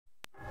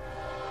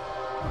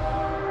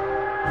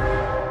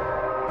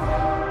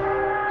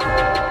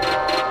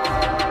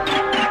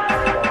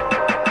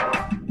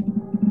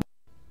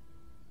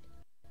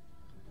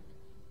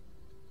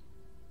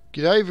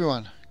G'day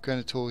everyone,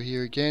 Granitor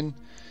here again,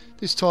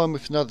 this time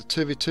with another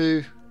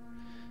 2v2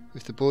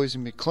 with the boys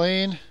in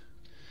McLean.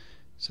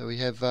 So we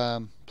have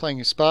playing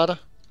as Sparta,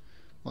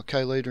 my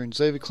co-leader in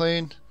Ziva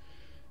clan,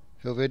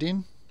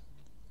 Helvetian,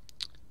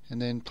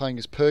 and then playing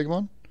as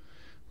Pergamon,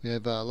 we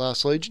have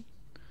Last Legion,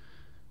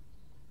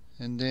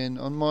 and then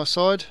on my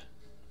side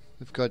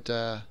we've got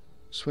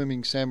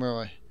Swimming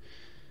Samurai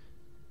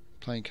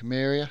playing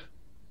Chimeria,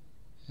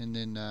 and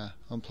then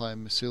I'm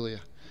playing Massilia.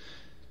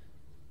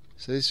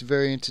 So this is a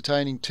very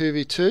entertaining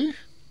 2v2.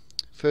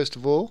 First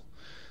of all,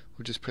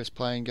 we'll just press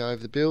play and go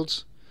over the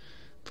builds.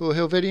 For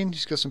Helvetian,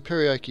 he's got some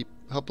Perioki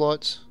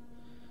hoplites,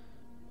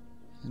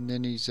 and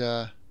then he's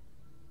got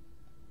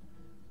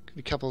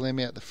a couple of them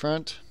out the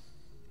front,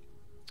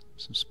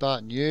 some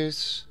Spartan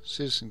Youths,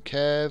 Citizen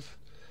Cav,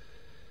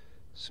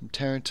 some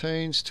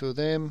Tarantines, two of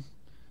them,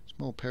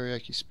 small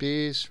Perioki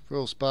Spears,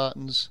 Royal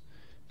Spartans,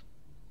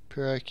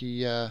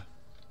 Perioki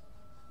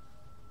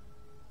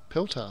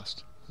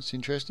Peltast. That's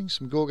interesting.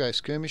 Some Gorgo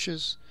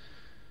skirmishers,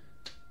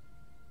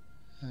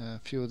 a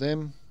few of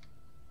them,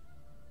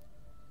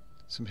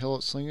 some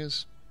Helot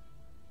slingers,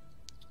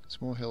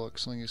 some more Helot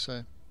slingers,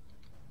 so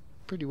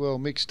pretty well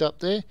mixed up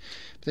there.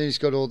 But then he's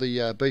got all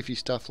the beefy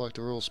stuff like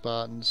the Royal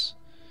Spartans,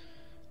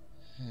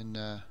 and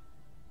I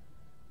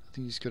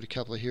think he's got a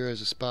couple of Heroes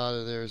of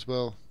Sparta there as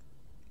well.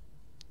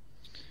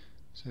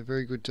 So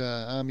very good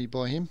army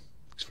by him,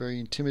 looks very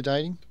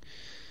intimidating.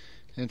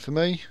 And for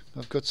me,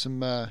 I've got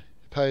some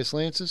Hippeus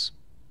Lancers,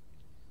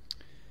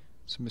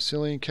 some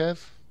Massilian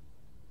Cav,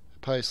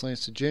 Hippeus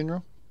Lancer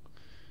General,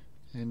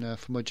 and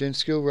for my Gen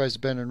skill, raise the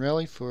banner and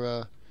rally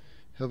for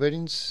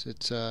Helvetians,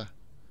 it's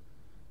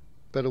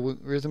Battle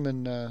Rhythm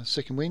and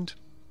Second Wind.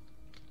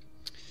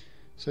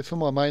 So for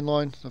my main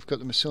line, I've got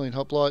the Massilian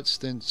Hoplites,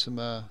 then some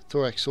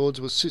Thorax Swords,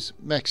 well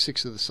max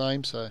 6 of the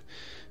same, so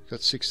I've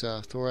got 6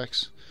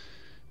 Thorax,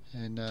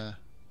 and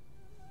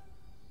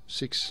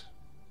 6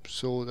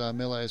 sword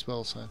melee as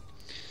well. So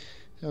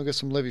I've got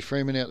some Levy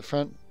Freeman out the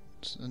front,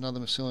 another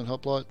Massilian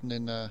Hoplite, and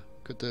then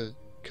got the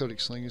Celtic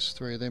Slingers,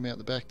 3 of them out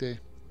the back there.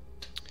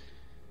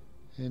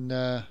 And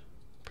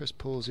press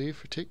pause here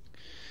for a tick.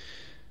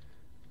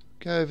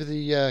 Go over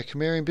the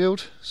Chimerian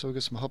build. So we've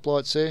got some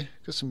hoplites there,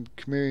 got some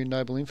Chimerian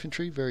Noble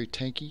Infantry, very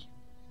tanky,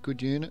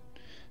 good unit.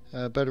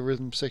 Battle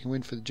Rhythm Second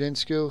Wind for the Gen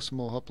skill, some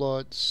more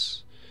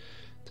hoplites,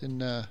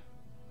 then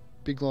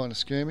big line of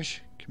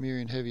skirmish,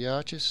 Chimerian Heavy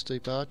Archers,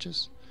 Steep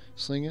Archers,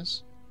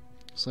 Slingers,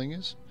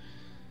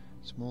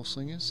 some more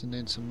slingers, and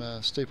then some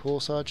steep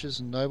horse archers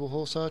and noble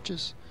horse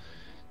archers.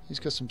 He's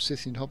got some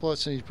Scythian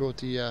hoplites, and he's brought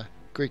the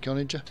Greek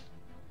Onager,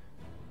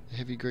 the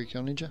heavy Greek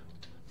Onager,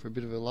 for a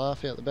bit of a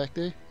laugh out the back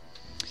there.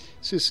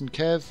 Citizen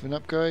Cav, an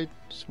upgrade,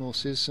 small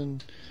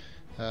Citizen,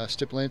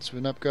 Step Lance with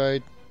an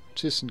upgrade,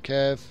 Citizen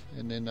Cav,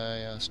 and then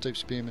a Steep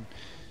Spearman.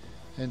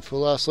 And for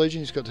Last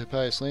Legion, he's got the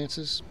Hippeus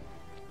Lancers,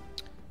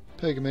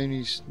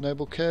 Pergamuni's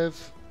Noble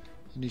Cav,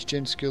 and his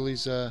Gen skill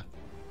is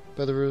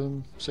Battle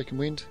Rhythm Second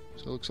Wind.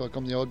 So it looks like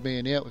I'm the odd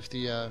man out with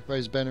the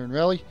Raise Banner and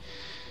Rally,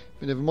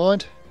 but never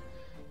mind,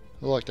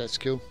 I like that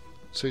skill,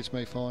 it suits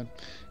me fine.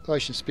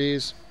 Glacian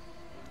Spears,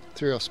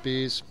 3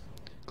 Spears,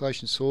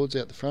 Glacian Swords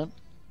out the front.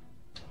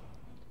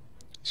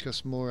 He's got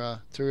some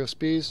more 3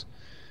 Spears,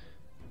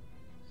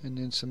 and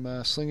then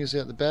some Slingers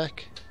out the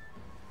back,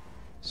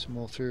 some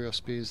more 3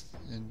 Spears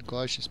and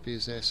Glacian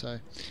Spears there. So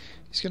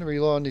he's going to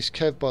rely on this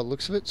Cav by the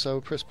looks of it, so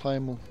we'll press play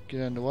and we'll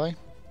get underway.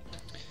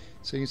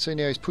 So you can see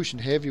now he's pushing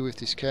heavy with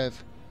this Cav,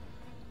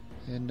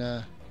 and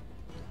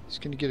he's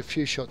going to get a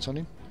few shots on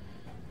him.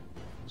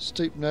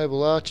 Steep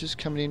Noble Archers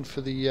coming in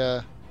for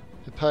the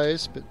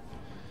Hippeus, but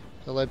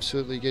they'll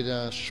absolutely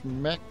get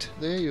smacked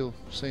there, you'll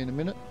see in a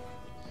minute.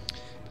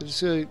 But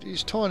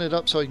he's tying it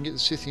up so he can get the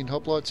Scythian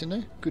Hoplites in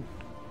there. Good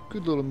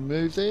little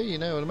move there, you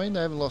know what I mean?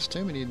 They haven't lost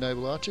too many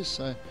Noble Archers,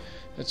 so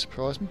that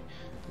surprised me.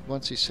 But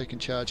once his second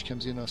charge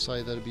comes in, I'll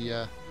say that'll be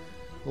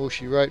all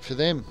she wrote for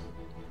them.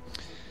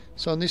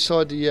 So on this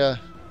side, the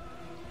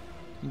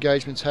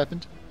engagements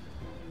happened.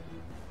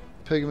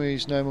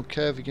 Pergamuni's Noble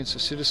Cav against a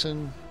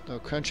Citizen, they'll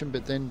crunch him,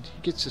 but then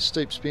he gets a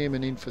Steep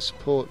Spearman in for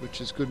support, which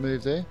is a good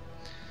move there.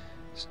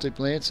 Steep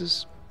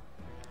Lancers,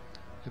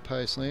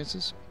 Hippeus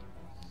Lancers.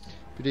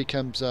 But here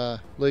comes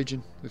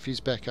Legion with his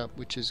backup,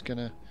 which is going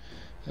to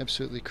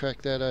absolutely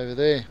crack that over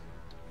there.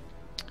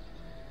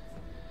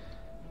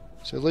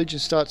 So Legion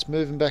starts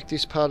moving back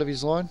this part of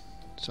his line.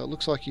 So it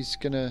looks like he's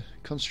going to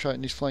concentrate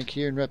on this flank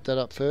here and wrap that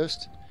up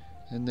first,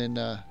 and then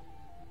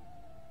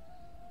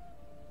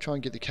try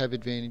and get the Cav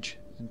advantage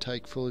and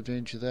take full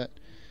advantage of that.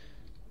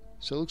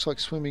 So it looks like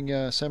Swimming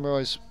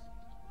Samurai's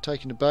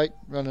taking the bait,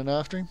 running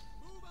after him.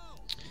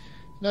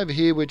 And over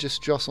here we're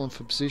just jostling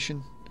for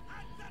position.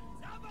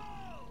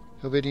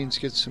 Helvetians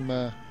get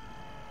some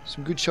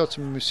good shots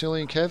from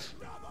Massilian Cav,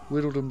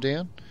 whittled them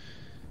down.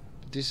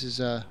 But this is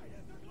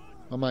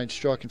my main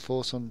striking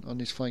force on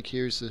this flank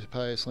here is the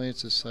Hippeus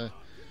Lancers, so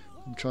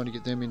I'm trying to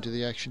get them into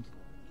the action.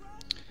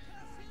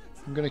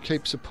 I'm going to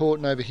keep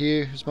supporting over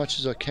here as much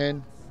as I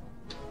can.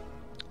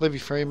 Levy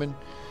Freeman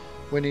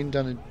went in,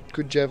 done a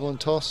good javelin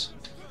toss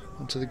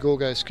onto the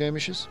Gorgo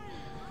skirmishers.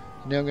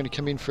 Now I'm going to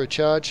come in for a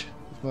charge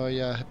with my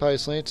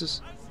Hippeus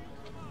Lancers.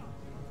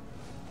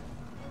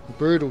 A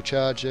brutal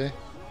charge there,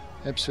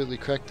 absolutely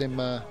cracked them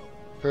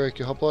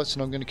Parakia Hoplites,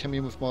 and I'm going to come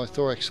in with my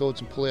Thorax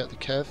Swords and pull out the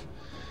Cav.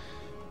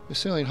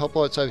 Massilian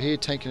Hoplites over here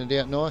tanking it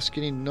out nice,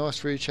 getting a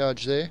nice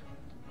recharge there.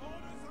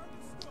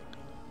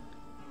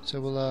 So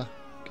we'll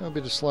go a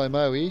bit of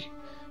slow-mo here,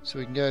 so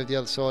we can go to the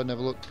other side and have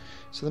a look.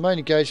 So the main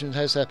engagement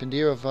has happened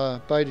here.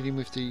 I've baited him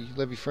with the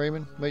Levy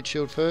Freeman meat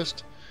shield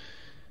first,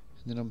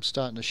 and then I'm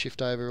starting to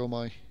shift over all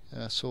my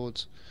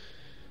swords.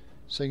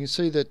 So you can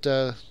see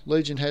that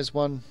Legion has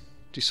won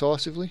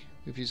decisively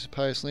with his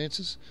Hippeus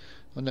Lancers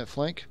on that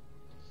flank.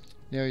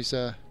 Now he's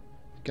going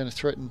to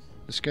threaten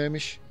the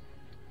skirmish,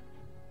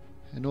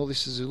 and all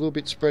this is a little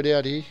bit spread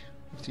out here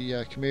with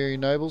the Cimmerian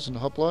Nobles and the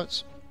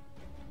Hoplites.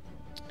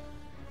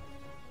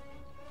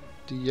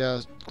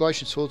 The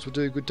Glacian Swords will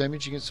do good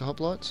damage against the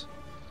Hoplites.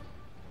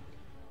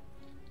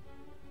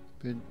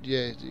 But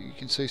yeah, you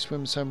can see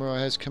Swim Samurai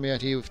has come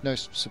out here with no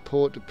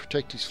support to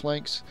protect his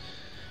flanks,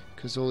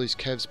 because all these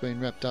Cavs been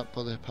wrapped up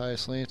by the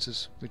Hippeus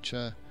Lancers, which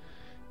are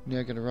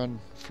now going to run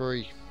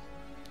free.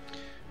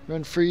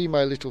 Run free,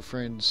 my little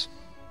friends.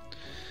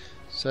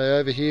 So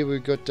over here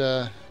we've got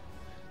the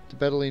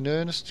battle in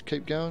earnest.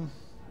 Keep going.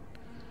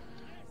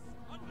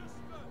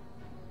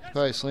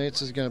 Hippeus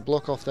Lancers are going to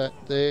block off that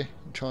there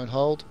and try and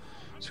hold.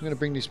 So I'm going to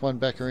bring this one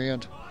back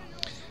around.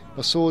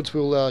 My swords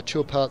will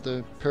chew apart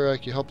the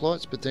Parakia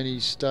Hoplites, but then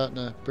he's starting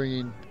to bring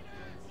in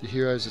the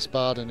heroes of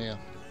Sparta now.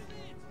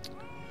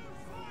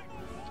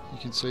 You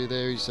can see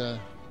there he's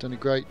done a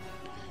great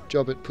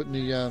job at putting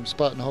the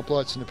Spartan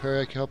Hoplites and the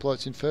Parakia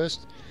Hoplites in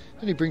first.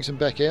 And he brings them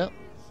back out.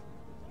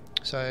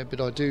 So, but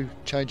I do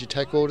change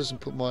attack orders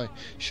and put my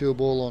shield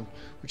ball on,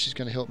 which is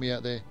going to help me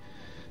out there.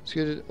 So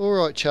get an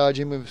alright charge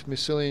in with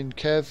Massilian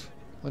Cav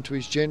onto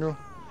his general.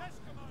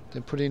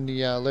 Then put in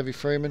the Levy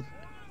Freeman.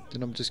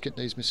 Then I'm just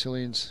getting these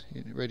Massilians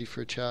ready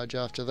for a charge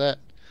after that.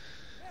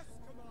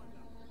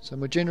 So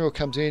my general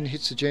comes in,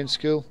 hits the gen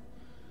skill,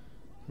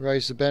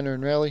 raise the banner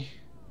and rally.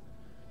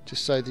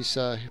 Just so this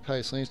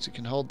Hippeus Lancer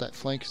can hold that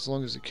flank as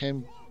long as it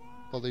can,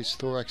 while these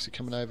Thorax are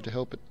coming over to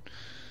help it.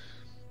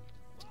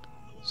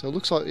 So it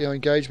looks like our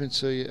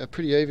engagements are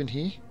pretty even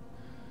here.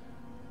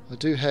 I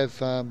do have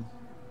the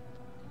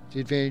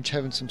advantage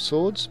having some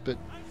swords, but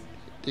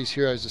these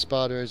heroes of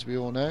Sparta, as we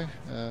all know,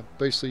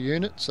 beastly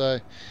unit, so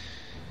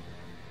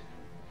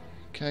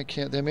can't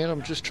count them out.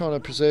 I'm just trying to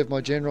preserve my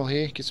general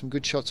here, get some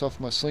good shots off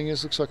my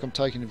slingers. Looks like I'm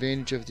taking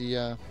advantage of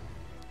the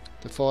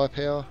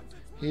firepower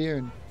here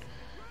and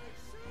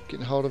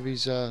getting hold of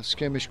his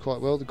skirmish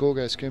quite well. The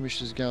Gorgo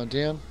skirmish is going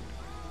down.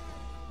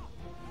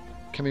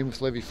 Come in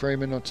with Levy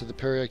Freeman onto the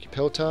Parakia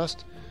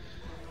Peltast.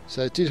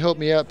 So it did help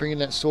me out bringing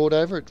that sword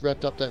over. It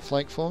wrapped up that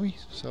flank for me,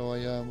 so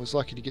I was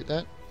lucky to get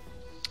that.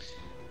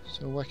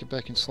 So I'll whack it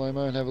back in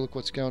slow-mo and have a look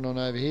what's going on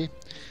over here.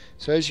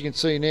 So as you can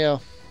see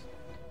now,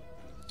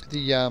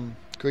 the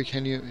Greek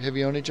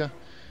Heavy Onager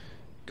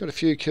got a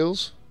few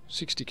kills,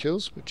 60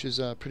 kills, which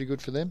is pretty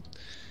good for them.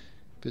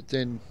 But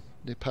then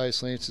the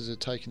Hippeus Lancers are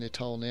taking their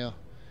toll now.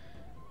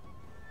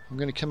 I'm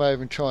going to come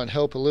over and try and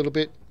help a little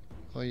bit.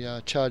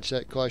 I charged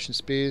that Glacian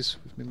Spears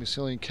with my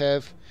Massilian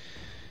Cav.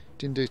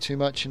 Didn't do too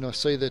much, and I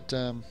see that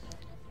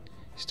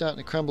he's starting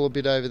to crumble a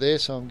bit over there,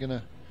 so I'm going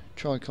to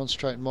try and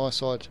concentrate on my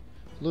side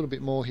a little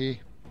bit more here.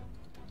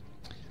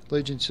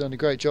 Legion's done a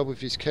great job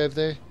with his Cav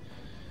there,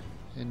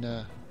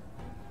 and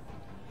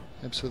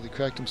absolutely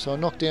cracked him. So I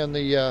knocked down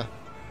the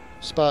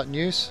Spartan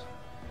use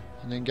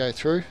and then go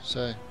through.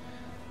 So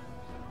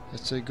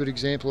that's a good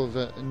example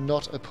of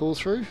not a pull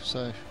through.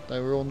 So they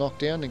were all knocked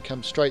down and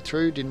come straight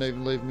through. Didn't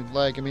even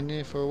lag them in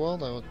there for a while.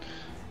 They were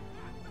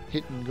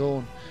hit and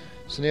gone.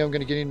 So now I'm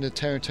going to get into the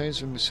Tarantines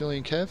with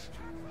Massilian Cav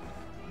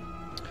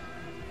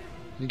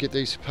and get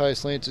these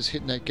Hippeus Lancers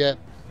hitting that gap,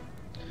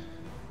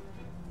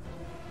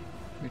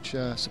 which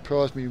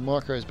surprised me.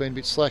 Micro has been a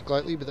bit slack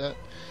lately, but that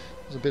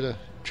was a bit of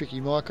tricky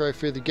micro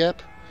through the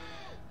gap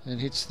and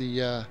hits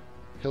the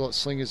Helot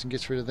Slingers and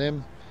gets rid of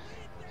them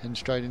and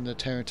straight into the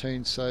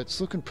Tarantines. So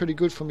it's looking pretty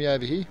good for me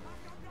over here.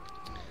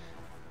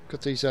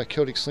 Got these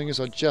Celtic Slingers.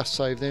 I just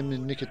saved them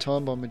in the nick of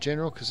time by my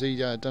general, because he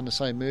done the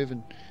same move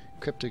and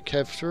crept a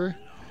Cav through.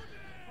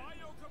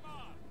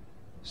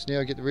 So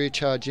now I get the rear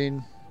charge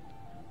in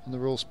on the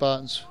Royal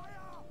Spartans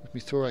with my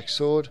Thorax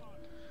Sword.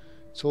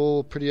 It's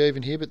all pretty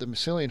even here, but the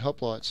Massilian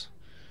Hoplites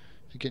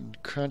are getting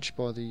crunched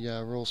by the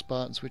Royal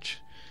Spartans, which,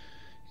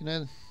 you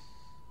know,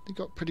 they've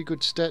got pretty good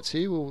stats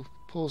here. We'll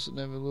pause it and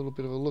have a little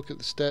bit of a look at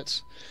the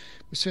stats.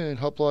 Massilian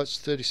Hoplites,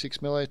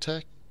 36 melee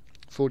attack,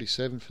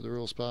 47 for the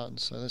Royal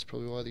Spartans, so that's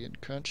probably why they're getting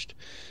crunched.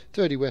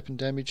 30 weapon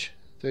damage,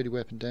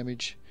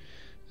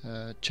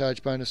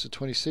 charge bonus of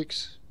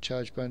 26,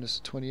 charge bonus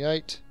of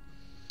 28,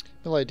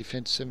 melee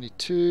defense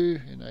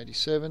 72 and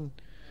 87,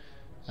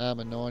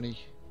 armor 90,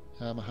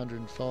 armor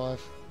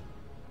 105,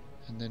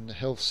 and then the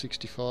health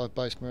 65,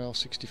 base morale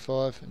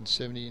 65, and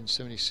 70 and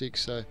 76.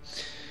 So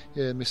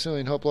yeah,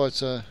 Massilian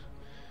Hoplites are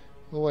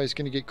always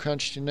going to get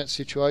crunched in that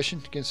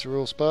situation against the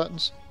Royal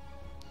Spartans.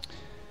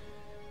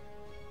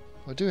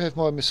 I do have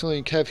my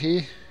Massilian Cav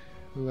here,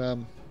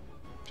 who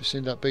just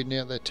ended up beating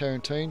out that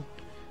Tarentine.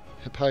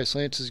 Hippeus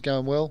Lancers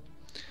going well.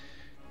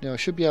 Now I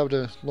should be able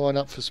to line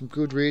up for some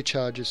good rear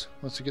charges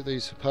once I get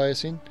these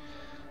Hippeus in.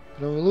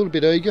 But I'm a little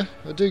bit eager.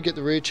 I do get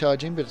the rear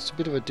charge in, but it's a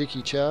bit of a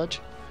dicky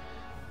charge.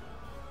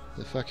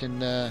 The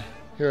fucking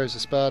Heroes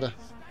of Sparta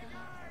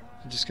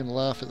are just going to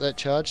laugh at that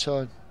charge,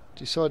 so I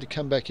decided to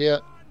come back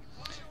out,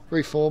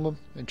 reform them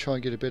and try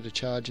and get a better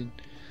charge in.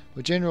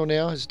 My general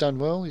now has done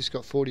well. He's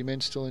got 40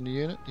 men still in the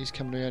unit. He's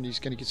coming around, he's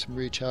going to get some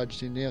rear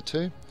charges in now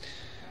too.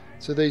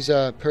 So these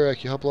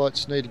Perioeci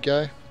Hoplites need to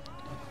go.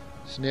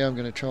 So now I'm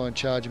going to try and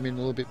charge them in a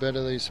little bit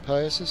better, these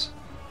Hippeuses.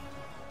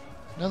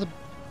 Another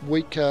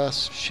weak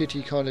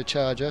shitty kind of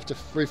charge. I have to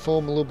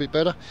reform a little bit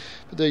better.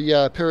 But the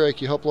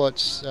Perioeci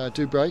Hoplites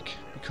do break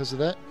because of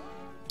that.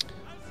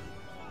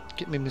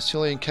 Get my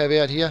Massilian Cav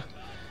out here.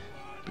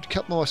 But a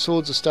couple of my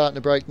swords are starting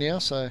to break now,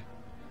 so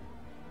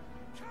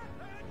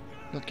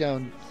not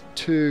going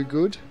too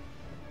good.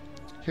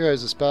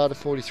 Heroes of Sparta,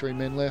 43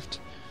 men left.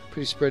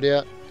 Pretty spread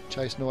out,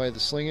 chasing away the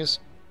slingers.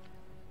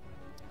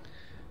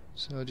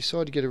 So I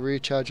decided to get a rear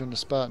charge on the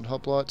Spartan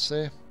Hoplites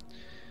there.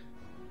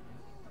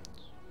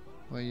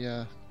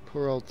 My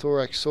poor old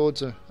thorax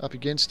swords are up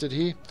against it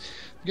here.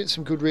 I'm getting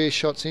some good rear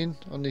shots in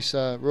on this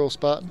Royal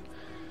Spartan,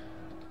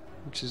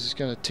 which is just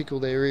going to tickle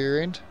their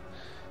rear end.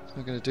 It's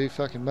not going to do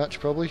fucking much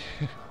probably.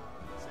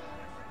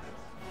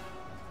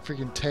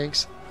 Freaking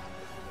tanks.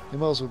 They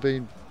might as well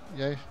be,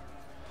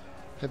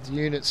 have the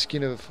unit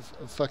skin of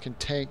fucking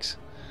tanks.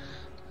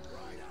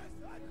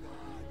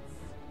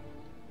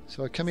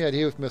 So I come out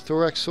here with my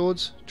thorax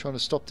swords, trying to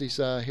stop these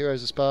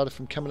Heroes of Sparta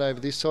from coming over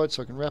this side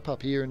so I can wrap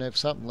up here and have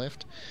something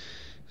left.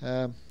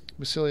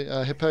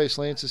 Hippeus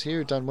Lancers here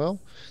have done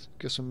well.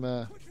 Got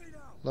some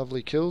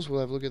lovely kills. We'll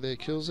have a look at their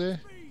kills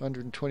there.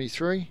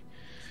 123.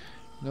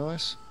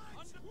 Nice.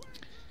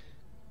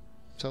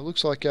 So it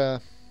looks like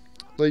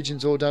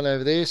Legion's all done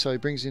over there, so he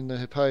brings in the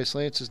Hippeus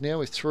Lancers now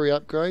with 3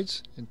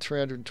 upgrades and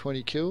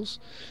 320 kills.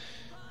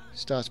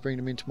 Starts bringing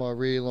them into my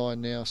rear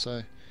line now,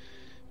 so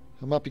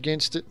I'm up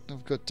against it.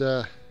 I've got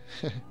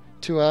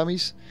 2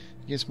 armies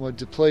against my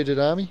depleted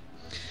army.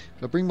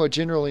 But I bring my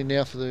general in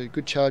now for the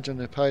good charge on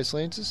the Hippeus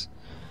Lancers.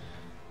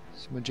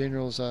 So my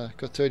general's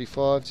got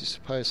 35, this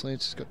Hippeus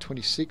Lancers got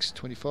 26,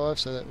 25,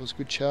 so that was a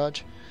good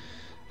charge.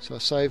 So I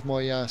saved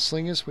my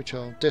slingers, which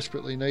I'll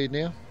desperately need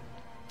now.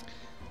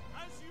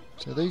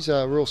 So these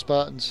Royal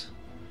Spartans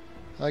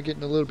are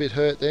getting a little bit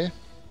hurt there.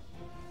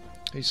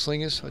 These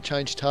slingers, I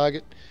changed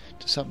target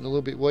to something a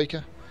little bit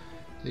weaker.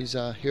 These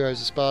Heroes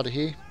of Sparta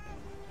here,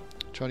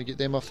 trying to get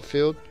them off the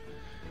field.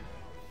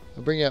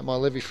 I'll bring out my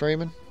Levy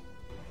Freeman.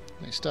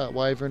 They start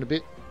wavering a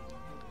bit.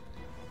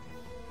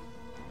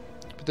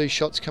 But these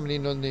shots coming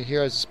in on the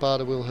Heroes of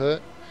Sparta will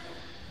hurt.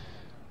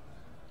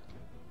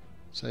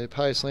 So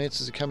Hippeus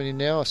Lancers are coming in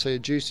now. I see a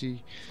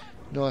juicy,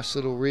 nice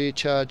little rear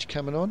charge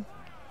coming on.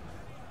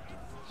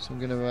 So I'm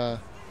going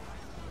to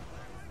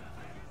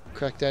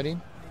crack that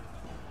in.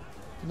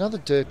 Another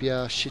derpy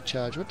ass shit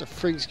charge. What the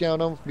freak's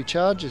going on with me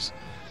charges?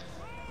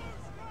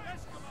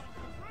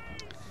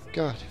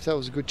 God, if that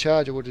was a good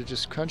charge I would have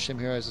just crunched them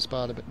Heroes of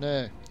Sparta, but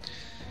no.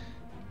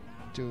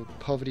 Do a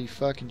poverty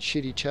fucking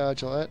shitty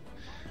charge like that.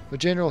 My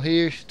general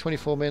here,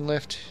 24 men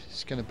left.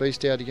 He's going to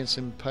beast out against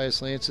some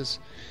Hippeus Lancers.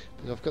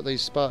 But I've got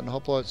these Spartan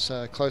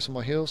Hoplites close on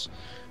my heels.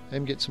 Let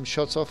them get some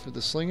shots off with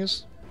the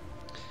slingers.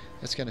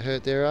 That's going to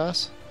hurt their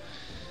ass.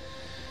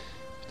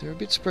 They're a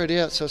bit spread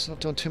out, so it's not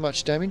doing too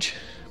much damage.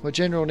 My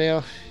general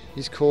now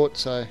is caught,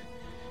 so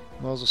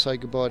might as well say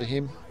goodbye to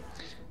him.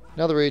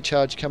 Another rear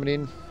charge coming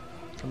in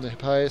from the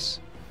Hippeus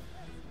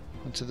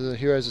onto the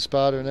Heroes of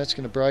Sparta, and that's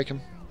going to break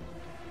them.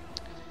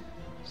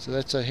 So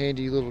that's a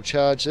handy little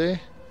charge there.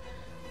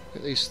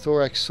 Got these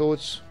thorax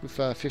swords with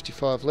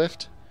 55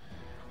 left.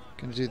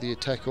 Going to do the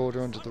attack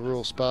order onto the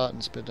Royal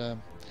Spartans, but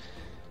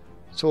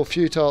it's all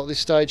futile at this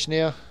stage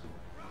now.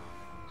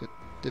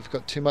 They've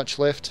got too much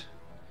left.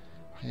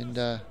 And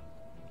the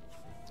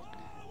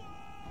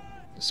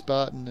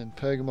Spartan and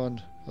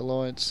Pergamon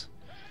alliance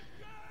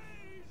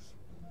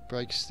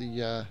breaks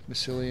the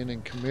Massilian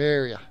and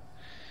Chimeria.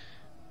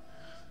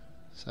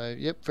 So,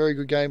 yep, very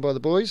good game by the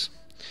boys.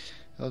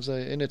 That was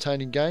an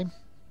entertaining game.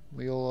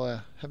 We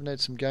all haven't had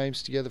some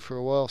games together for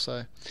a while,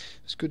 so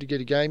it's good to get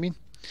a game in.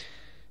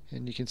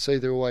 And you can see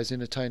they're always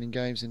entertaining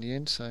games in the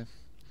end. So,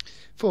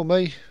 for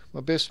me,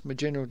 my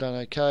general done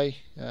okay.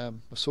 My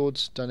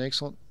swords done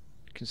excellent,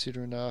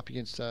 considering they're up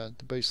against the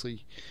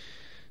beastly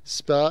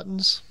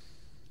Spartans.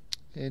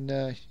 And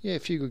yeah, a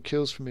few good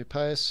kills from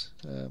Hippeus.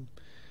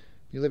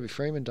 Levy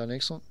Freeman done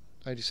excellent,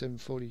 87,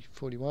 40,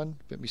 41.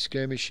 But my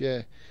skirmish,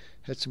 yeah,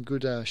 had some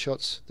good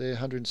shots there,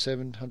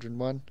 107,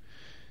 101.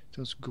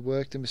 Doing some good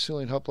work. The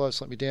Massilian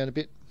Hoplites let me down a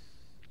bit.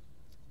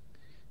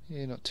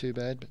 Yeah, not too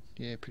bad, but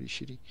yeah, pretty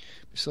shitty.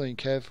 Massilian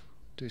Cav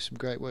do some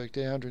great work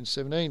there,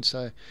 117.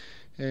 So,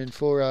 and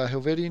for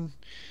Helvetian,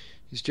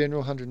 his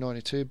general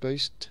 192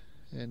 beast,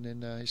 and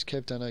then his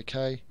Cav done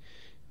okay.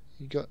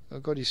 I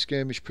got his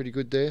skirmish pretty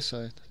good there,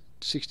 so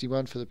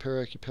 61 for the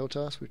Peroki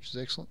Peltas, which is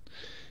excellent.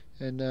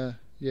 And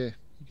yeah,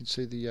 you can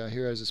see the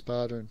Heroes of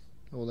Sparta and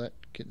all that,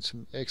 getting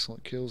some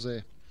excellent kills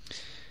there.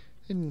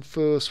 And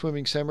for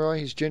Swimming Samurai,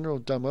 his general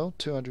done well,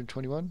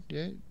 221.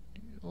 Yeah,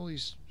 all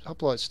his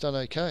hoplites done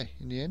okay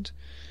in the end.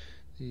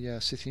 The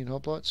Scythian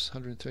hoplites,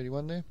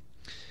 131 there.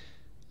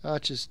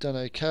 Archer's done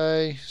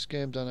okay.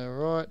 Scam done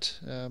alright.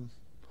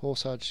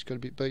 Horse Archer's got a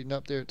bit beaten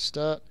up there at the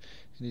start,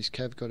 and his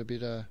Cav got a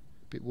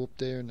bit whooped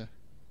there, and the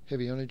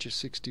heavy onager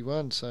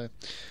 61. So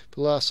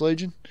for Last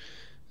Legion,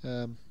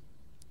 I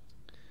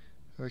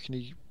reckon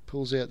he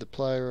pulls out the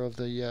player of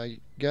the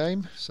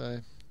game. So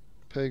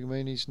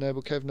Pergamini's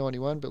Noble Cav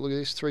 91, but look at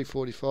this,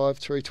 345,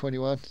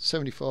 321,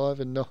 75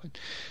 and 9.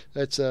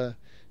 That's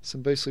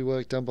some beastly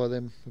work done by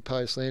them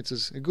Mapaeus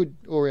Lancers. A good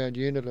all-round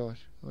unit.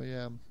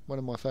 One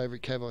of my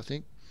favourite Cav, I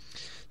think.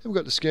 Then we've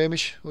got the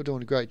Skirmish, all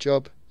doing a great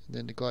job. And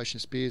then the Galatian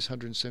Spears,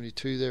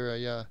 172. They're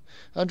a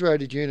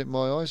underrated unit in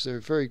my eyes. They're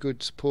a very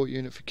good support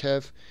unit for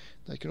Cav.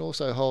 They can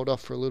also hold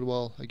off for a little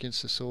while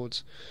against the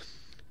swords.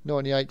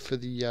 98 for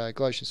the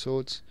Galatian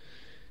Swords,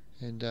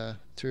 and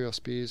 3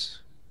 Spears.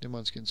 Them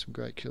one's getting some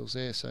great kills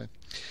there. So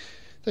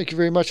thank you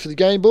very much for the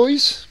game,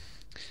 boys,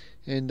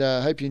 and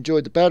hope you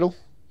enjoyed the battle,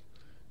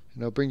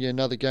 and I'll bring you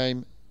another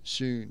game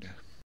soon.